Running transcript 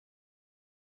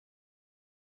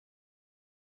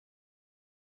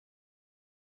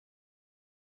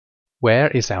Where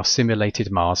is our simulated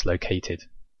Mars located?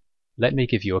 Let me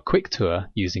give you a quick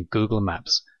tour using Google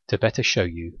Maps to better show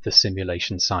you the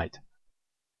simulation site.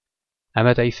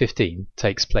 AMADEE-15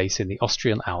 takes place in the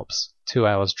Austrian Alps, 2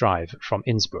 hours drive from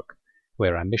Innsbruck,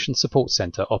 where our Mission Support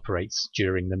Center operates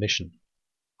during the mission.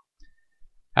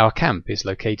 Our camp is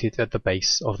located at the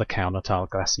base of the Kaunertal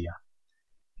Glacier.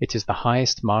 It is the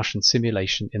highest Martian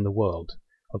simulation in the world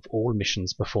of all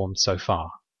missions performed so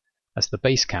far, as the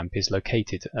base camp is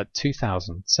located at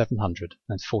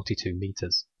 2,742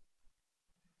 meters.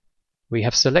 We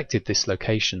have selected this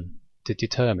location to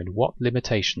determine what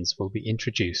limitations will be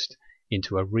introduced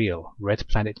into a real Red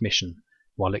Planet mission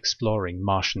while exploring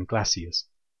Martian glaciers.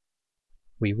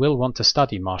 We will want to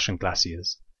study Martian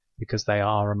glaciers because they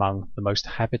are among the most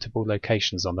habitable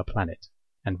locations on the planet,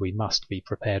 and we must be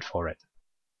prepared for it.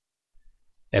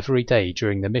 Every day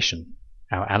during the mission,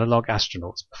 our analog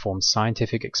astronauts perform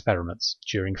scientific experiments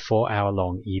during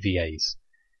 4-hour-long EVAs,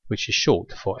 which is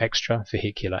short for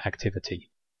extravehicular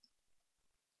activity.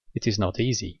 It is not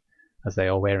easy, as they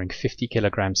are wearing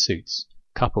 50-kilogram suits,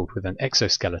 coupled with an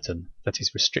exoskeleton that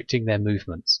is restricting their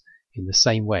movements in the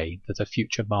same way that a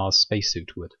future Mars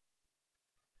spacesuit would.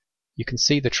 You can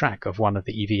see the track of one of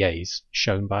the EVAs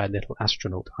shown by a little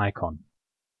astronaut icon.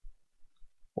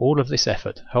 All of this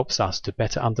effort helps us to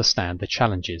better understand the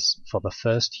challenges for the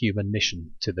first human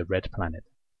mission to the Red Planet.